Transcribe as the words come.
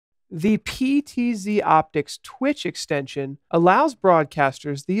The PTZOptics Twitch extension allows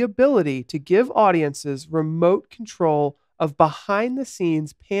broadcasters the ability to give audiences remote control of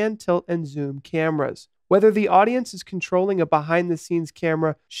behind-the-scenes pan, tilt, and zoom cameras. Whether the audience is controlling a behind-the-scenes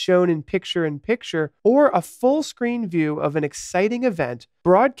camera shown in picture-in-picture or a full-screen view of an exciting event,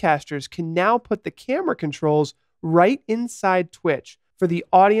 broadcasters can now put the camera controls right inside Twitch for the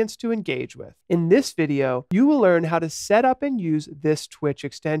audience to engage with. In this video, you will learn how to set up and use this Twitch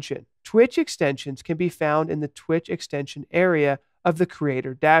extension. Twitch extensions can be found in the Twitch extension area of the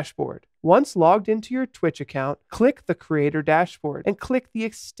Creator Dashboard. Once logged into your Twitch account, click the Creator Dashboard and click the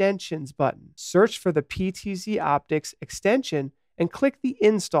Extensions button. Search for the PTZOptics extension and click the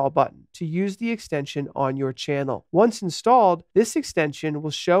Install button to use the extension on your channel. Once installed, this extension will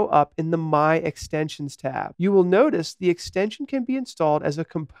show up in the My Extensions tab. You will notice the extension can be installed as a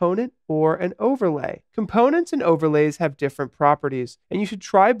component or an overlay. Components and overlays have different properties, and you should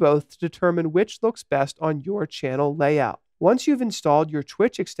try both to determine which looks best on your channel layout. Once you've installed your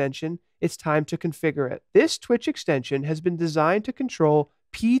Twitch extension, it's time to configure it. This Twitch extension has been designed to control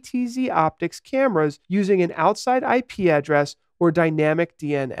PTZOptics cameras using an outside IP address or dynamic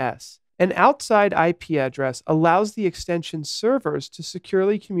DNS. An outside IP address allows the extension servers to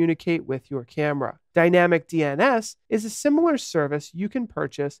securely communicate with your camera. Dynamic DNS is a similar service you can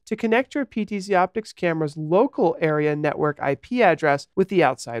purchase to connect your PTZOptics camera's local area network IP address with the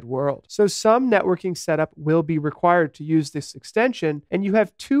outside world. So some networking setup will be required to use this extension, and you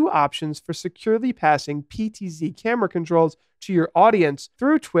have two options for securely passing PTZ camera controls to your audience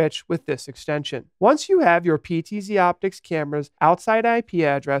through Twitch with this extension. Once you have your PTZOptics camera's outside IP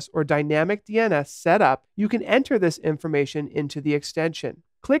address or dynamic DNS set up, you can enter this information into the extension.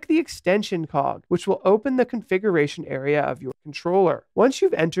 Click the extension cog, which will open the configuration area of your controller. Once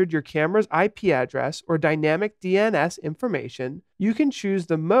you've entered your camera's IP address or dynamic DNS information, you can choose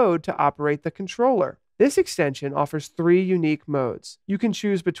the mode to operate the controller. This extension offers 3 unique modes. You can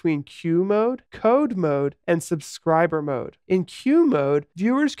choose between queue mode, code mode, and subscriber mode. In queue mode,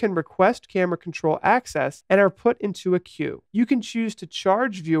 viewers can request camera control access and are put into a queue. You can choose to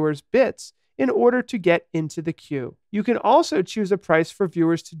charge viewers bits in order to get into the queue. You can also choose a price for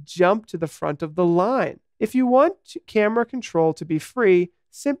viewers to jump to the front of the line. If you want camera control to be free,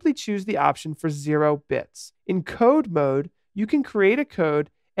 simply choose the option for 0 bits. In code mode, you can create a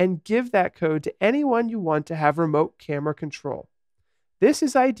code and give that code to anyone you want to have remote camera control. This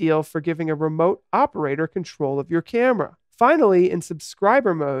is ideal for giving a remote operator control of your camera. Finally, in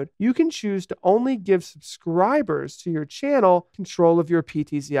subscriber mode, you can choose to only give subscribers to your channel control of your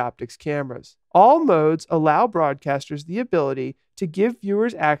PTZOptics cameras. All modes allow broadcasters the ability to give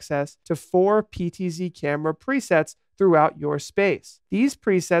viewers access to 4 PTZ camera presets throughout your space. These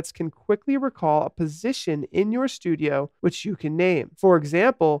presets can quickly recall a position in your studio which you can name. For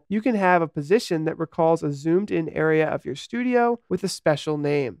example, you can have a position that recalls a zoomed-in area of your studio with a special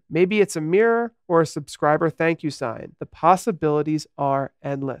name. Maybe it's a mirror or a subscriber thank you sign. The possibilities are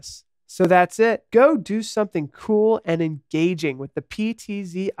endless. So that's it. Go do something cool and engaging with the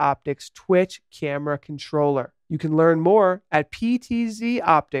PTZOptics Twitch camera controller. You can learn more at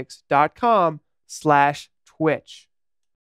ptzoptics.com/Twitch.